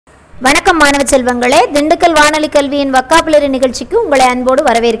வணக்கம் மாணவ செல்வங்களே, திண்டுக்கல் வானொலி கல்வியின் வொக்காபுலரி நிகழ்ச்சிக்கு உங்களை அன்போடு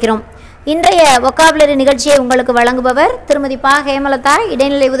வரவேற்கிறோம். இன்றைய வொக்காபுலரி நிகழ்ச்சியை உங்களுக்கு வழங்குபவர் திருமதி பா ஹேமலதா,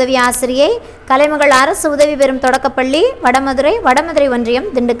 இடைநிலை உதவி ஆசிரியை, கலைமகள் அரசு உதவி பெறும் தொடக்கப்பள்ளி, வடமதுரை ஒன்றியம்,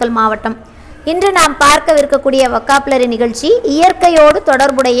 திண்டுக்கல் மாவட்டம். இன்று நாம் பார்க்கவிருக்கக்கூடிய வொக்காபுலரி நிகழ்ச்சி இயற்கையோடு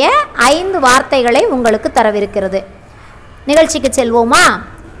தொடர்புடைய 5 வார்த்தைகளை உங்களுக்கு தரவிருக்கிறது. நிகழ்ச்சிக்கு செல்வோமா?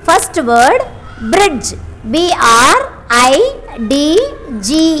 First word bridge, BRIDGE,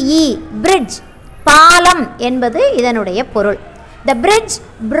 bridge, பாலம் என்பது இதனுடைய பொருள். The bridge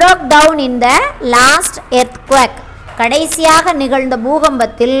broke down in the last earthquake. கடைசியாக நிகழ்ந்த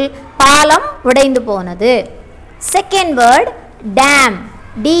பூகம்பத்தில் பாலம் உடைந்து போனது. Second word dam,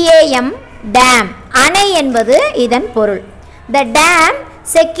 DAM, dam, அணை என்பது இதன் பொருள். The dam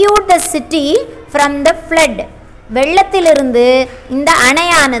secured the city from the flood. வெள்ளத்திலிருந்து இந்த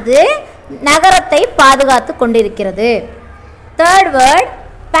அணையானது நகரத்தை பாதுகாத்து கொண்டிருக்கிறது. Third word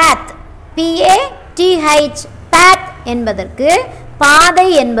path, PATH, path என்பதற்கு பாதை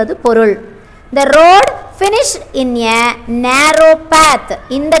என்பது பொருள். The road finished in a narrow path.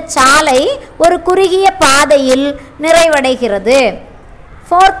 இந்த சாலை ஒரு குறுகிய பாதையில் நிறைவடைகிறது.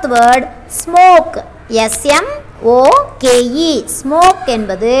 Fourth word smoke, SMOKE, smoke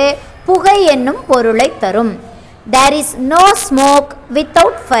என்பது புகை என்னும் பொருளை தரும். There is no smoke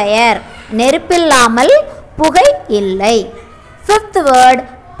without fire. நெருப்பில்லாமல் புகை இல்லை. Fifth word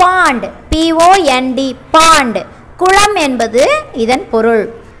bond, POND, bond, குளம் என்பது இதன் பொருள்.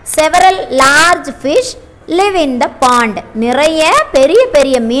 Several large fish live in the pond. நிறைய பெரிய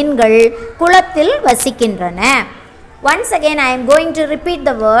பெரிய மீன்கள் குளத்தில் வசிக்கின்றன. Once again I am going to repeat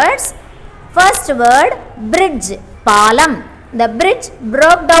the words. First word bridge, பாலம். The bridge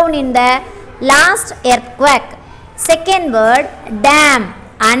broke down in the last earthquake. Second word dam,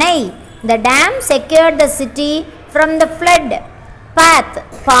 அணை. The dam secured the city from the flood. Path,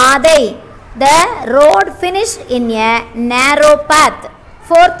 பாதை. The road finished in a narrow path.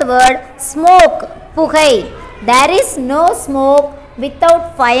 Fourth word smoke, புகை. There is no smoke without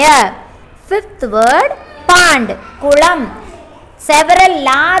fire. Fifth word pond, குளம். Several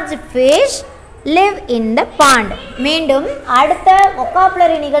large fish live in the pond. மீண்டும் அடுத்த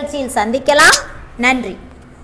vocabulary நிகழ்ச்சியில் சந்திக்கலாம். நன்றி.